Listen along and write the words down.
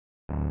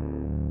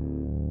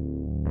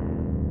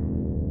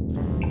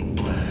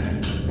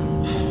Black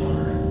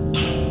Heart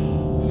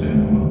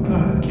Cinema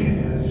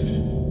Podcast.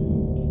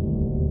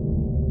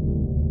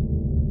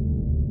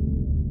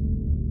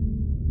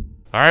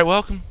 All right,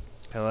 welcome.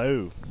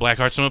 Hello. Black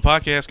Heart Cinema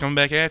Podcast coming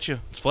back at you.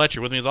 It's Fletcher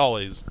with me as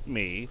always.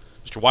 Me.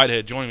 Mr.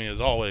 Whitehead joining me as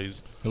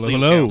always. Hello,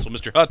 Legal hello. Counsel,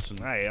 Mr.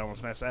 Hudson. I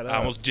almost messed that up. I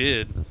almost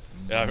did.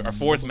 Our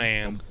fourth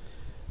man.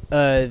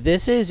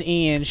 This is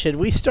Ian. Should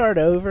we start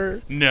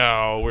over?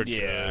 No, we're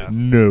Yeah. good.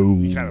 No.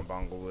 You kind of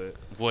bungled it.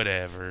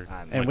 Whatever.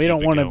 I know. And I'll we keep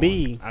don't it want to going.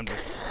 be I'm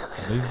just.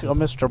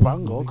 Mr.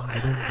 Bungle.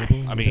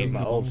 I mean,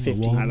 My old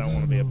 50. I don't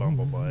want to be a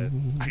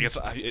bumblebutt. I guess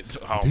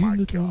oh my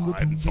god,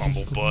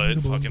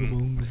 Bumblebutt,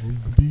 fucking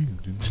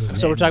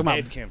So we're talking about.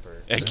 Ed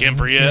Kemper. Ed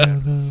Kemper, yeah.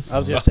 I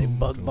was gonna say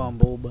Bug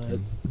Bumble, but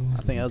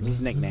I think that was his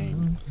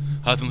nickname.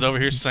 Hudson's over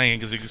here singing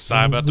because he's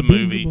excited about the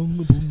movie.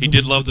 He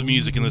did love the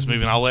music in this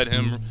movie, and I'll let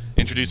him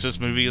introduce this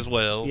movie as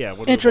well. Yeah.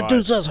 What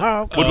Introduce us,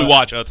 Hawk. What did we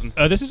watch, Hudson?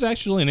 This is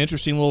actually an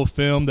interesting little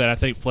film that I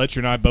think Fletcher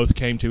and I both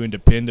came to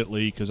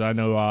independently because I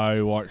know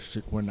I watched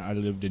it when I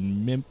lived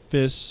in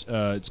Memphis.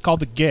 It's called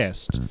The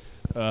Guest.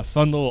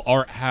 Fun little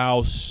art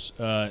house,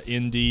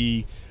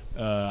 indie,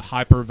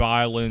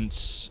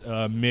 hyper-violence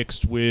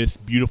mixed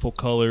with beautiful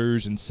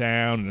colors and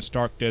sound and a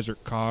stark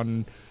desert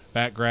cotton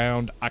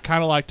background. I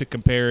kind of like to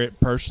compare it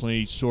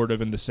personally sort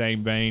of in the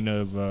same vein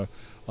of a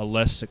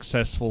less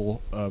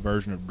successful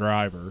version of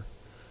Driver.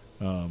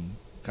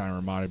 Kind of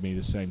reminded me of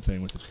the same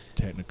thing with the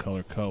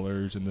Technicolor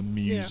colors and the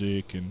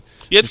music and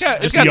Yeah, it's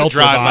got just the ultra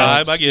Drive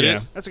violence, vibe. I get yeah.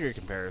 it. That's a good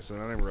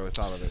comparison. I never really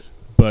thought of it.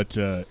 But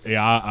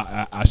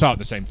yeah, I saw it in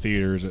the same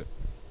theater as it.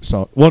 I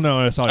saw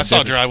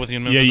I Drive with you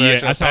in Memphis. Yeah,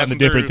 actually. I saw it in the Passing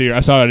different through. theater. I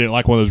saw it in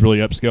like one of those really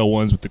upscale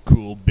ones with the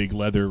cool big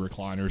leather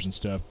recliners and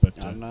stuff.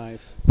 But Oh,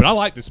 nice. but I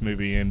like this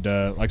movie, and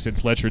like I said,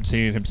 Fletcher had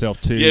seen it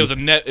himself too. Yeah, it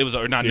was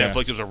not Yeah.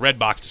 Netflix. It was a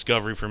Redbox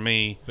discovery for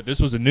me. But this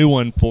was a new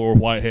one for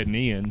Whitehead and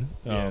Ian.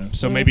 Yeah.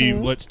 So maybe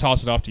let's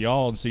toss it off to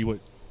y'all and see what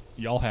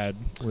y'all had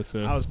with.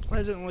 I was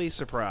pleasantly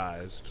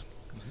surprised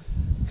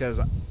because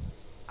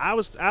I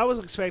was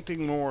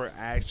expecting more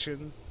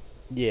action.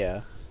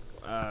 Yeah.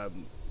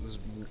 It was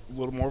a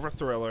little more of a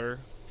thriller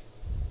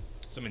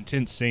some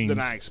intense scenes than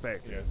I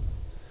expected.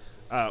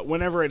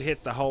 Whenever it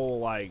hit the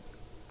whole like,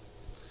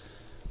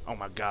 oh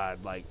my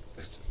god, like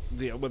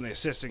when the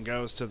assistant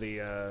goes to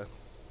the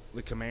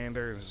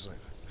commander and is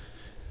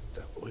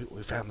like,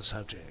 we found the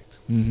subject.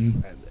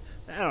 Mm-hmm. And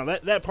I don't know,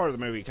 that part of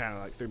the movie kind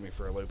of like threw me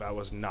for a loop. I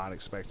was not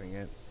expecting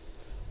it.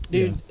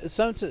 Dude,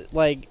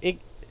 like it.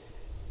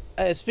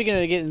 Speaking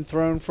of getting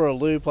thrown for a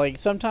loop, like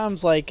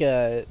sometimes, like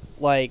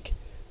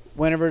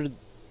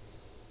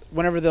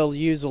whenever they'll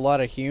use a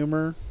lot of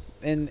humor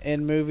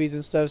in movies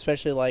and stuff,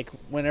 especially like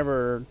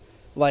whenever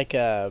like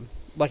a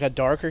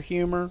darker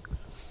humor,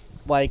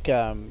 like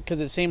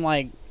because it seemed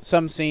like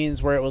some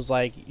scenes where it was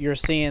like you're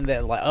seeing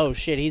that like, oh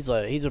shit, he's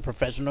a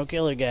professional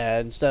killer guy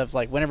and stuff.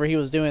 Like whenever he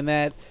was doing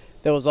that,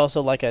 there was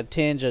also like a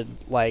tinge of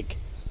like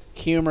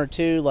humor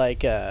too,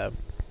 like and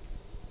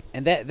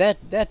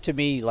that to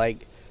me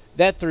like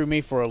that threw me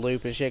for a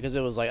loop and shit because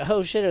it was like,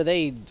 oh shit, are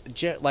they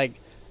like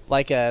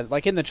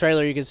in the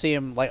trailer you can see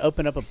him like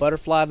open up a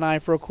butterfly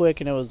knife real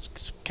quick, and it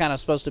was kind of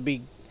supposed to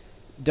be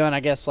done, I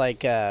guess,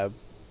 like kind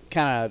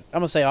of, I'm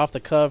gonna say off the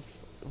cuff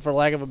for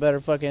lack of a better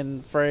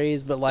fucking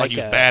phrase, but like Like he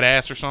was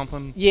badass or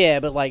something.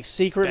 yeah, but like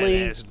secretly,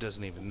 Badass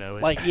doesn't even know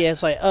it. like yeah,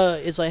 it's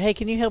like hey,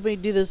 can you help me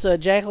do this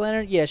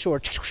jack-o'-lantern? Yeah, sure.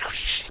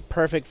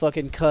 Perfect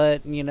fucking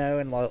cut, you know,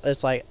 and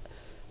it's like,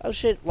 oh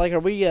shit, like are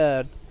we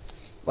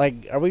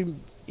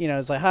you know,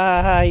 it's like,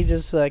 ha, he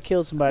just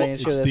killed somebody and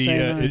shit.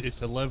 It's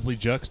the lovely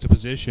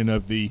juxtaposition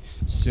of the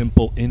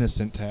simple,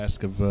 innocent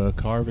task of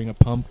carving a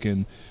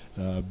pumpkin,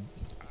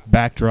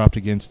 backdropped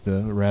against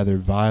the rather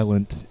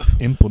violent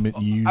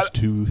implement used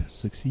to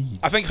succeed.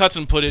 I think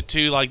Hudson put it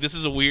too. Like this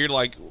is a weird,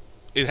 like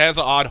it has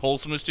an odd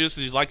wholesomeness to it. 'Cause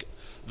he's like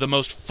the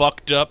most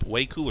fucked up,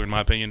 way cooler in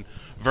my opinion,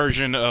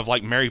 version of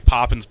like Mary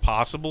Poppins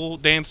possible.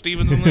 Dan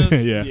Stevens in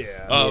this. Yeah.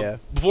 yeah.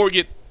 Before we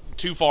get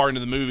too far into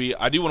the movie,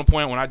 I do want to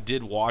point out when I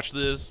did watch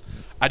this,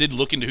 I did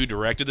look into who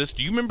directed this.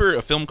 Do you remember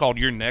a film called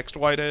You're Next,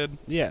 Whitehead?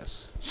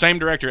 Yes. Same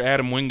director,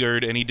 Adam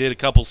Wingard, and he did a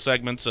couple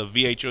segments of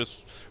VHS.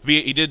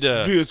 He did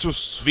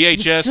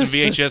VHS and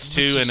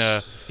VHS2,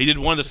 and he did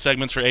one of the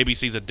segments for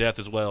ABC's of Death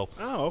as well.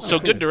 Oh, okay. So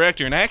good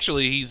director, and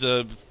actually he's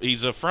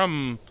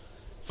from,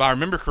 if I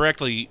remember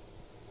correctly,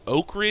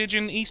 Oak Ridge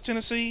in East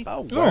Tennessee.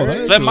 Oh,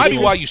 that's So that might be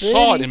cool. why you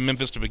saw it in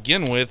Memphis to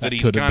begin with. That That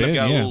he's could have kind of been,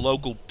 got a yeah. little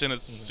local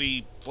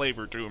Tennessee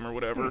flavor to him or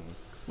whatever.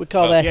 We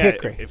call that Yeah,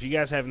 hickory. if you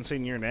guys haven't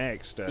seen Your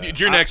Next,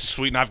 Your Next is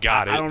sweet, and I've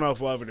got it. I don't know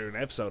if we'll ever do an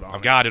episode on it.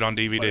 I've got it on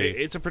but DVD.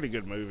 it's a pretty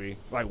good movie.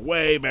 Like,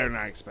 way better than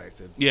I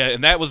expected. Yeah,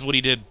 and that was what he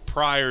did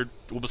prior.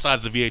 Well,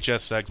 besides the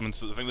VHS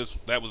segments, I think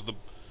that was the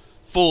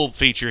full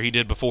feature he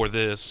did before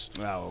this.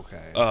 Oh,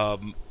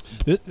 okay.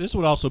 This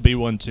would also be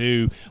one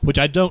too, which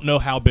I don't know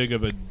how big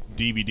of a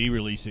DVD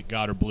release it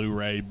got or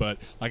Blu-ray, but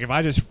like if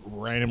I just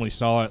randomly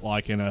saw it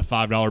like in a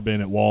 $5 bin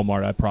at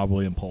Walmart, I'd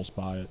probably impulse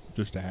buy it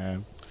just to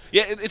have.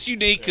 Yeah, it's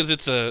unique because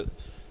it's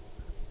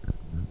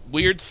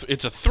weird.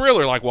 It's a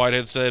thriller, like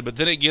Whitehead said, but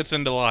then it gets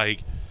into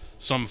like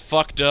some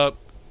fucked up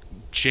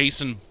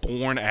Jason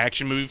Bourne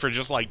action movie for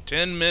just like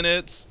 10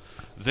 minutes.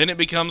 Then it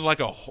becomes like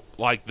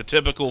the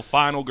typical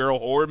final girl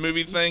horror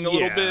movie thing a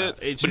little bit,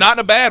 but not in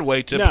a bad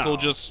way. Typical,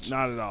 just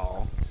not at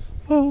all.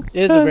 It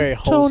is a very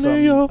wholesome.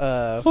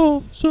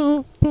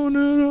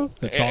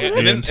 That's all.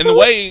 And the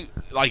way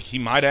like he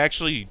might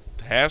actually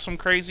have some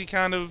crazy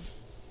kind of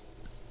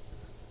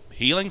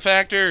healing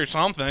factor or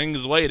something.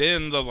 Is the way it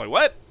ends. I was like,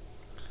 what?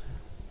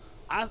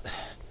 I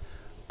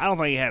don't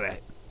think he had a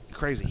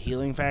crazy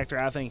healing factor.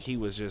 I think he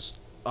was just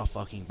a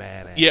fucking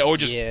badass. Yeah, or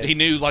just he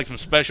knew like some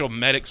special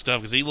medic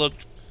stuff because he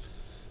looked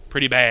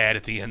pretty bad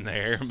at the end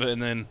there. But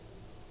and then,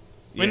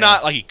 I mean,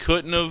 not like he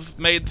couldn't have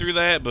made through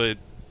that, but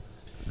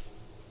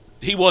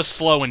he was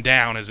slowing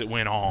down as it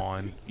went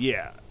on.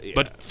 Yeah.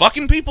 But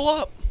fucking people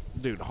up,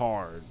 dude,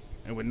 hard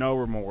and with no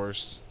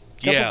remorse.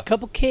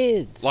 Couple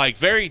kids. Like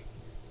very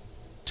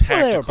tactical.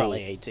 Well, they were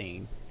probably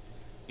 18.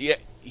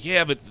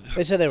 Yeah, but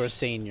They said they were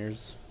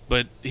seniors.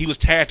 But he was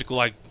tactical.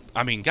 Like,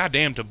 I mean,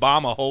 goddamn, to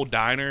bomb a whole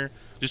diner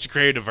just to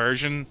create a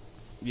diversion.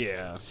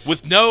 Yeah.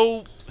 With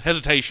no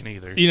hesitation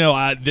either. You know,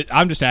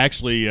 I'm just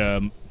actually,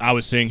 I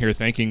was sitting here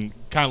thinking,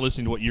 kind of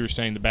listening to what you were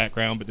saying in the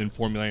background, but then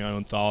formulating my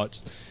own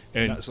thoughts.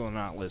 And So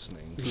not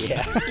listening.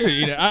 Yeah.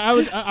 you know,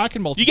 I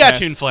can multitask. You got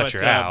Tune Fletcher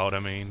but, out. I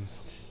mean,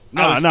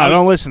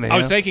 Don't listen to him. I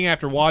was thinking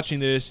after watching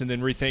this and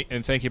then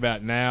thinking about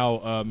it now,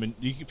 and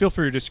you can feel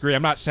free to disagree.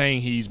 I'm not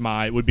saying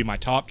would be my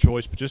top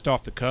choice, but just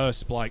off the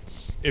cusp, like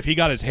if he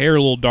got his hair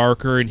a little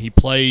darker and he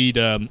played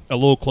a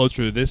little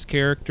closer to this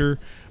character,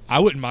 I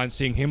wouldn't mind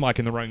seeing him like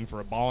in the running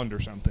for a Bond or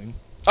something.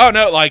 oh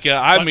no,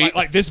 I mean,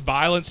 like this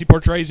violence he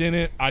portrays in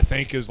it, I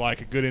think is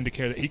like a good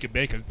indicator that he could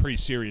make a pretty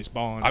serious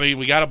Bond. I mean,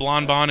 we got a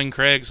blonde Bond in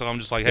Craig, so I'm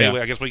just like, hey,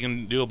 Yeah. I guess we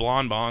can do a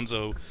blonde Bond.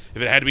 So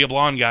if it had to be a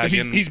blonde guy,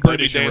 He's again,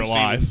 British it'd be in Dan real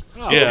life. Stevens.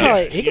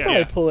 Oh, He could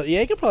probably pull it.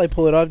 Yeah, he could probably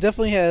pull it off.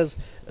 Definitely has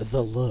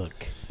the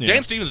look. Yeah.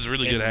 Dan Stevens is a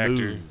really good And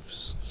actor.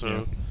 moves. So,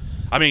 Yeah.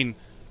 I mean,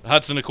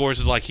 Hudson, of course,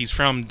 is like he's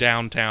from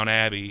Downtown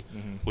Abbey,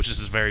 which this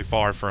is very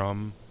far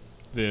from.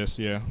 This,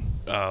 yeah.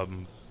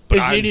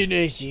 But in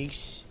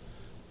Essex?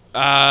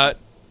 uh,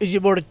 Is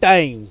it more the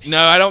Thames? no,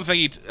 I don't think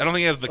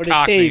he has the Or the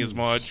Cockney Thames. as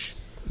much.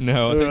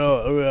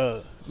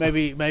 No,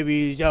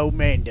 Maybe his old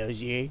man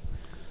does, yeah?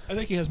 I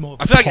think he has more.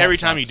 I feel like every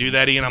time you do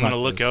that, Ian, I'm going to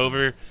look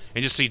over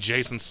and just see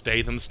Jason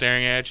Statham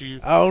staring at you.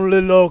 I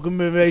only like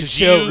him if they 'Cause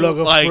choke you, like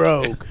a like,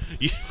 frog.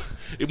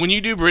 When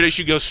you do British,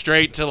 you go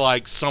straight to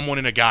like someone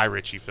in a Guy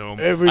Ritchie film.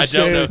 Every I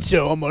don't know.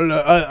 single time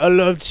I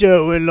love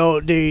showing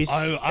like this.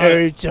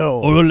 Every time.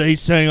 All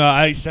he's saying,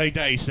 I say,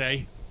 they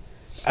say.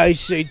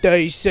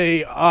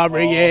 ACDC,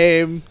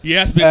 R.E.M.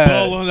 Yes, big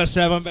ball on the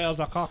 7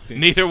 bells of cocktail.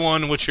 Neither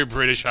one which are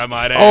British, I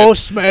might add. All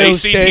smell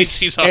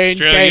ACDC's sex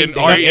Australian, and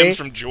candy. REM's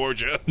from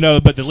Georgia.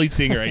 No, but the lead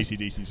singer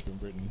ACDC's from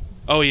Britain.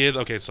 Oh, he is?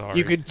 Okay, sorry.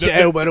 You could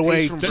tell by the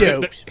way he from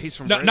chokes. He's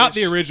from Not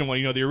the British. original one.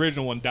 You know, the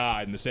original one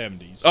died in the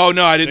 70s. Oh,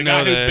 no, I the didn't guy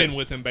know who's that. been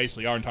with him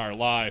basically our entire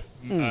life,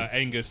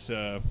 Angus.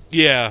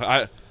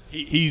 Yeah,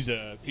 He's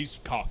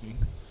Cockney.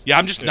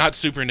 I'm just not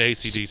super into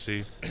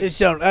ACDC.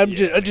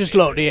 I just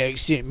like the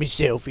accent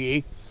myself,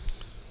 yeah.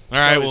 All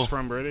right, So well, he's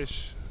from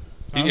British.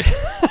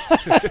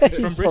 He's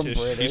from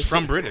British. he's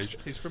from British.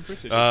 He's from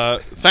British.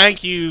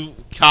 Thank you,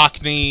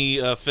 Cockney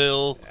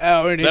Phil.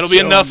 Oh, and That'll it's be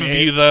so, enough man. of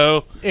you,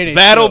 though. And it's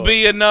That'll so.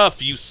 be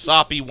enough, you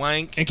soppy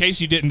wank. In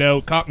case you didn't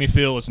know, Cockney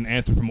Phil is an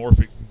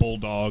anthropomorphic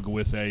bulldog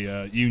with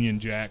a Union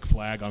Jack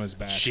flag on his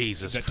back.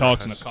 Jesus that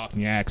talks in a Christ.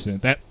 Cockney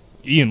accent. That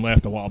Ian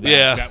left a while back.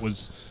 Yeah. That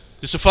was.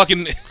 Just a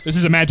fucking... This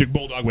is a magic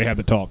bulldog we have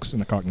that talks in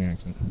a Cockney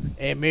accent.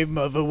 And my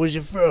mother was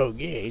a frog,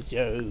 yeah,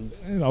 so.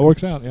 It all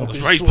works out. Yeah. was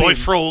raised by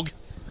Frog.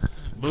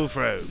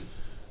 Bullfrog.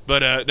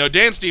 But, no,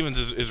 Dan Stevens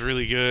is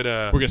really good.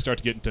 We're gonna start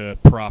to get into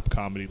prop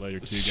comedy later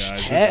too,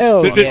 guys.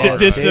 Hell This yeah,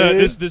 this, dude.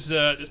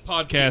 this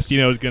podcast,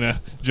 is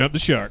gonna jump the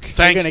shark. We're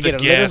Thanks gonna to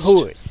get a guest.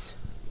 little horse.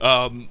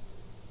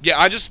 Yeah,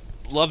 I just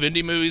love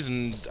indie movies,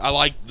 and I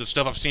like the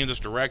stuff I've seen of this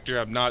director.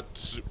 I'm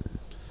not...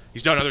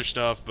 He's done other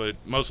stuff, but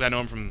mostly I know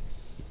him from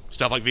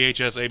stuff like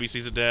VHS,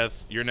 ABCs of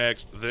Death, You're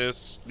Next,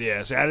 this.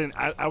 Yeah, see,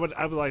 I would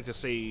like to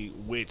see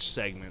which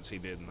segments he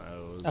did in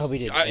those. I hope he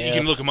did. You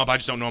can look him up. I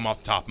just don't know him off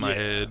the top of my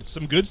head.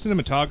 Some good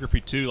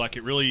cinematography too. Like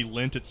it really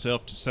lent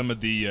itself to some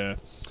of the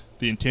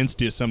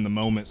intensity of some of the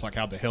moments, like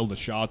how the hell the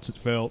shots it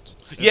felt.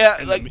 Yeah,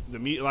 And like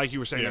like you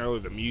were saying Yeah. earlier,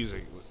 the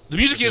music. the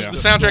music is Yeah. the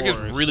soundtrack is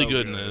score is really so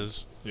good in good.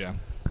 this. Yeah.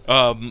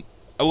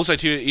 I will say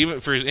too, even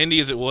for as indie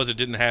as it was, it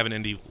didn't have an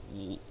indie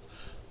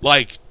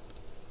like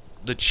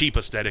the cheap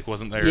aesthetic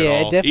wasn't there Yeah, it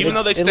at all. definitely- Even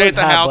though they it stay looked at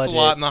the high house budget. a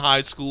lot in the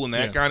high school and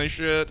that Yeah. kind of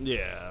shit.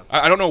 Yeah.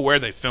 I don't know where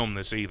they filmed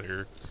this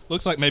either.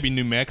 Looks like maybe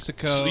New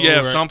Mexico.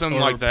 Yeah, or- something or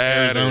like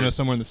that, Arizona, or-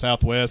 somewhere in the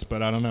Southwest,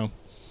 but I don't know.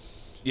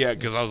 Yeah,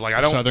 because I was like,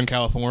 I don't. Southern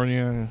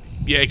California.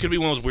 Yeah, it could be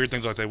one of those weird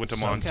things like they went to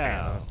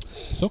Montana.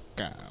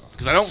 SoCal.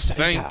 Because I don't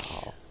think.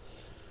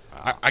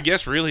 I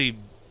guess really,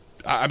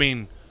 I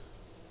mean,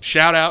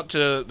 shout out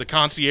to the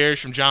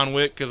concierge from John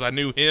Wick because I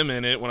knew him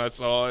in it when I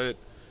saw it,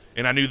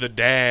 and I knew the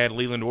dad,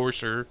 Leland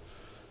Orser.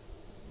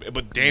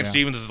 But Dan Yeah.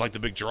 Stevens is like the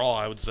big draw,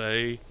 I would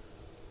say.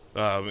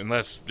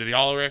 Unless, did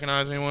y'all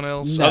recognize anyone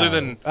else No. other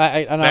than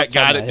I know that off the top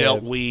guy of that my dealt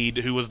head. weed,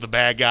 who was the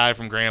bad guy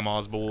from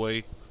Grandma's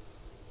Boy?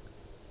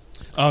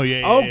 Oh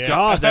yeah. Oh yeah.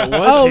 God, that was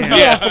Oh him. yeah,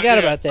 Yeah. I forgot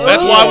about that.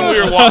 That's why when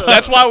we were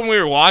that's why when we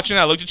were watching,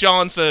 I looked at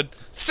y'all and said,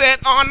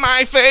 "Sit on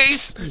my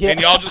face," Yeah. and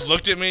y'all just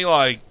looked at me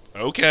like,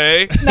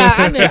 "Okay." Nah,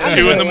 I knew. It's I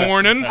 2 knew in the who it was.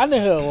 morning. I knew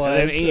who it was.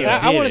 then Ian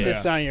I did wanted it.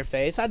 to sit on your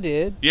face. I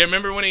did. Yeah,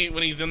 remember when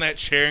he's in that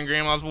chair in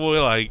Grandma's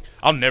Boy? Like,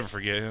 I'll never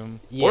forget him.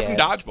 Or from Yeah.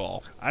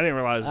 Dodgeball. I didn't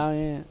realize. Oh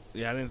yeah.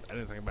 Yeah, I didn't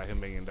think about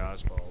him being in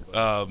dodgeball.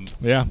 But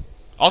Yeah.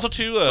 Also,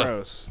 too,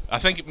 gross. I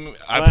think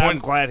I'm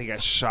pointed. glad he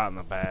got shot in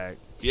the back.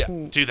 Yeah,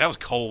 dude, that was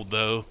cold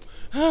though.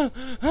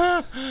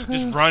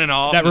 Just running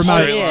off. That the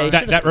remind straight yeah, line. he that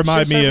should've- that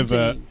remind me should've of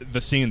served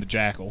the scene in the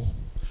Jackal.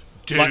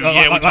 Dude, Like,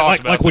 yeah, we talked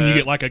about when you that.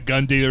 get like a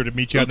gun dealer to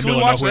meet you out in Can the we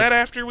middle watch of nowhere. that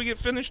after we get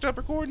finished up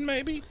recording?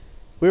 Maybe.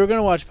 We were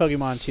gonna watch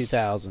Pokemon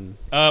 2000.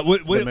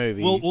 The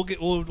movie.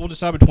 We'll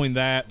decide between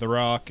that, The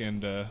Rock,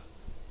 and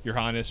Your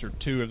Highness, or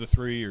 2 of the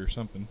 3, or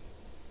something.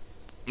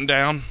 I'm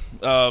down.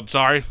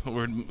 Sorry,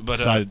 but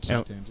Side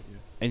yeah. tangent,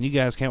 And you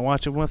guys can't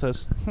watch it with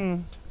us.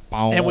 And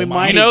we yeah.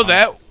 might- you know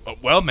that.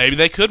 Well, maybe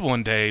they could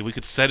one day. We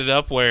could set it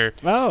up where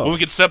Oh. we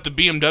could set up the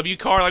BMW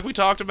car like we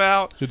talked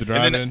about. Do the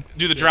and then drive-in.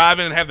 Do the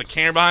drive-in and have the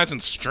camera behind us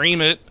and stream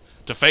it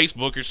to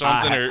Facebook or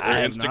something, or I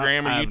have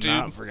Instagram not, I or have YouTube.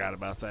 not forgot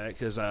about that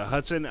because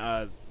Hudson.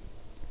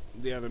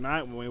 The other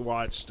night when we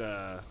watched,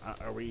 are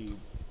we?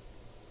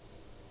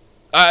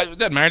 It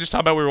doesn't matter. Just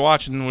talk about what we were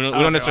watching. We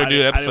don't necessarily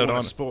do an I episode didn't on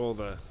want it. to spoil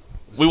the.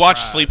 We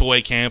watched surprise.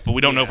 Sleepaway Camp, but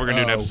we don't know if we're gonna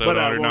do an Oh. episode But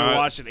on it or when we not.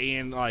 watched it,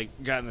 Ian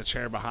got in the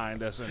chair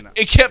behind us and.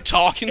 It kept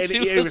talking And to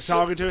he us. was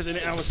talking to us, and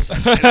I was just,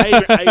 and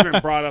I even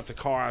brought up the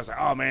car. I was like,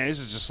 "Oh man, this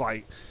is just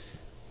like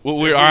Well,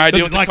 our idea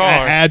This with is like the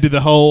car. add to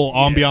the whole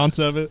Yeah. ambiance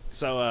of it.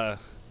 so."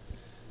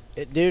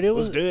 Dude, it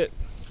was. Let's do it.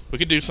 We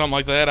could do something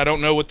like that. I don't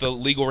know what the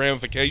legal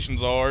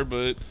ramifications are,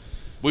 but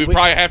we would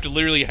probably have to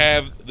literally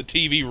have the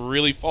TV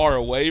really far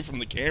away from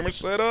the camera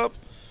setup.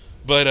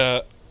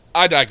 But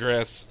I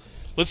digress.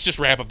 Let's just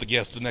wrap up the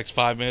guest the next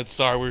 5 minutes.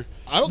 Sorry, we're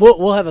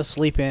We'll have a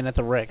sleep in at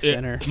the rec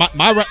center.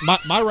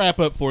 My wrap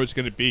up for it's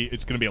gonna be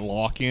a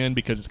lock in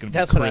because it's gonna be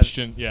That's what I-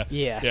 Christian. Yeah.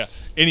 Yeah.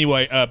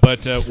 Anyway,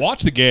 but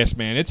watch The Guest,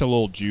 man. It's a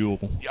little jewel.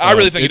 I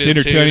really think it's it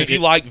is too. And entertaining. if you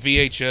like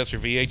VHS or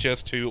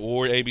VHS2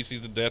 or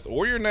ABCs of Death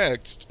or You're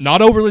Next,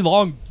 Not overly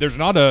long. There's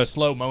not a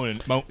slow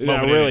moment. No, it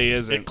moment in really it.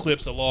 isn't. It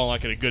clips along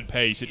like at a good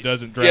pace. It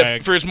doesn't yeah,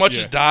 drag. for as much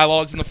Yeah. as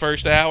dialogue's in the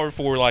first hour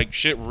before like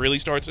shit really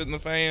starts hitting the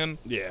fan,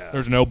 Yeah.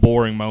 There's no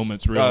boring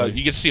moments really.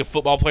 you get to see a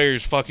football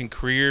player's fucking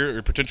career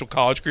or potential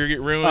college career get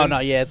ruined. Oh no,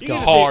 yeah, it's You gone.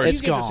 get to see- Hard.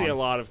 It's you get gone. to see a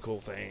lot of cool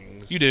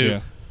things. You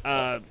do.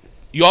 Yeah.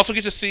 You also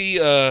get to see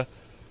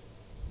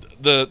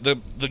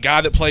the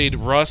guy that played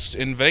Rust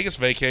in Vegas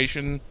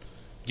Vacation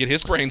get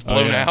his brains Oh,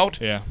 blown yeah. out.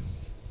 Yeah.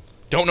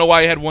 Don't know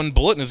why he had one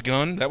bullet in his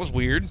gun. That was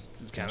weird.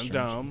 It's kind of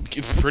dumb.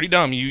 It's pretty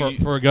dumb.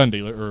 For a gun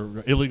dealer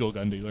or illegal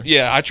gun dealer.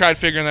 Yeah, I tried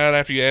figuring that out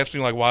after you asked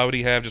me, like, why would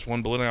he have just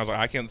one bullet? And I was like,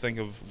 I can't think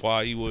of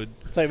why he would.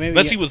 It's like maybe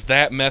Unless he was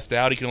that methed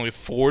out, he could only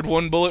afford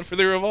one bullet for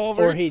the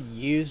revolver. or he'd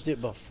used it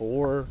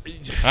before.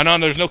 I know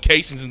there's no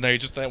casings in there,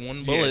 just that one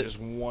Yeah, bullet. just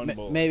one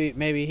bullet.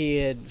 Maybe he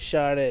had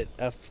shot it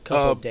a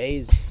couple Uh, of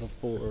days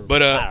before.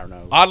 But I don't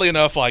know. oddly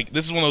enough, like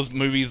this is one of those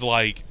movies.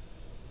 Like,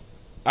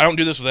 I don't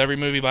do this with every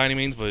movie by any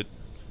means, but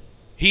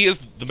he is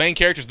the main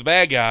character's the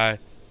bad guy,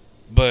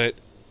 but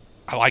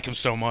I like him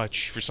so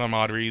much for some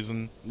odd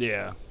reason.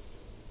 Yeah.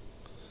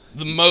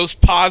 The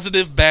most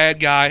positive bad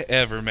guy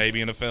ever, maybe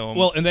in a film.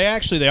 Well, and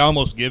they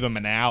almost give him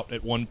an out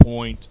at one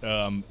point.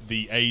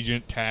 The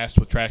agent tasked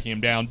with tracking him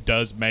down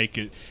does make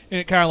it, and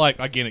it kind of like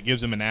again it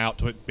gives him an out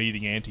to be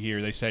the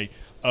anti-hero. They say,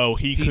 "Oh,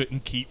 he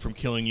couldn't keep from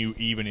killing you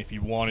even if he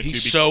wanted to." he's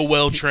because so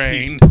well he's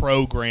trained.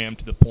 programmed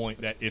to the point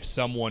that if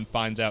someone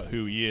finds out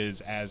who he is,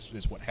 as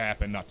is what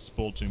happened, not to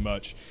spoil too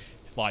much,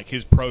 like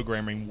his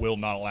programming will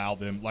not allow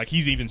them. Like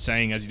he's even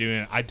saying as he's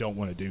doing it, "I don't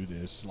want to do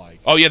this." Like,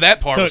 Oh yeah,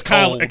 that part so was it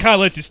kind cold. of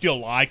lets you still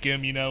like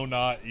him,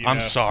 not. I'm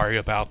know. sorry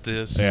about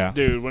this. Yeah.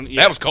 Dude, when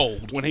That was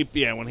cold. when he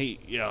yeah, And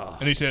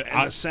he said,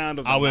 and the sound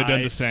of the I would have done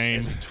the knife same.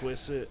 as he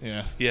twists it.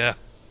 Yeah. Yeah,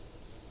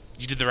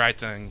 you did the right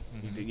thing.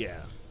 Yeah.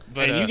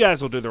 But, and you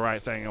guys will do the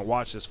right thing and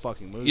watch this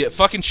fucking movie. Yeah,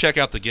 fucking check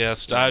out The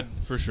Guest.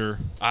 For sure.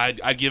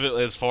 I'd give it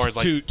as far as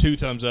like two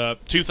thumbs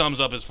up. 2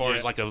 thumbs up as far Yeah.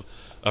 as like a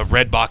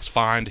red box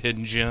find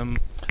hidden gem.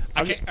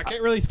 I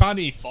can't really find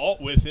any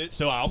fault with it,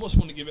 so I almost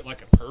want to give it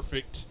like a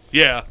perfect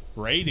Yeah,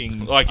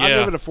 rating. like I'll yeah,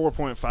 give it a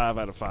 4.5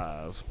 out of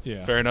 5.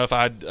 Yeah. fair enough.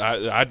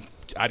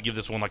 I'd give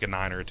this one like a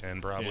 9 or a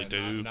 10 probably Yeah,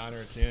 too. 9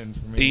 or a 10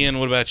 for me. Ian,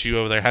 what about you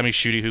over there? How many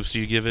shooty hoops do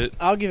you give it?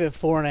 I'll give it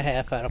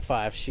 4.5 out of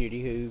 5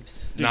 shooty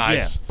hoops. Dude, Nice.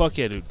 Yeah, fuck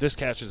yeah, dude. This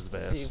couch is the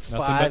Dude, best. Nothing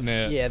but 5.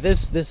 net. Yeah,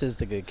 this is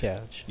the good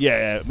couch.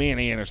 Yeah, me and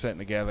Ian are sitting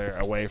together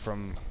away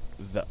from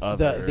the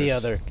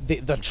others.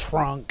 The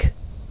trunk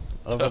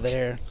over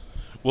there.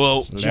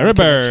 Well, Larry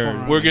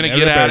Bird. we're gonna Larry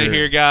get out of Bird.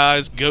 here,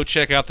 guys. Go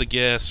check out The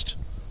Guest.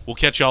 We'll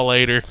catch y'all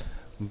later.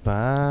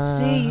 Bye.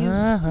 See you.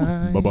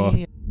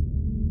 Bye-bye.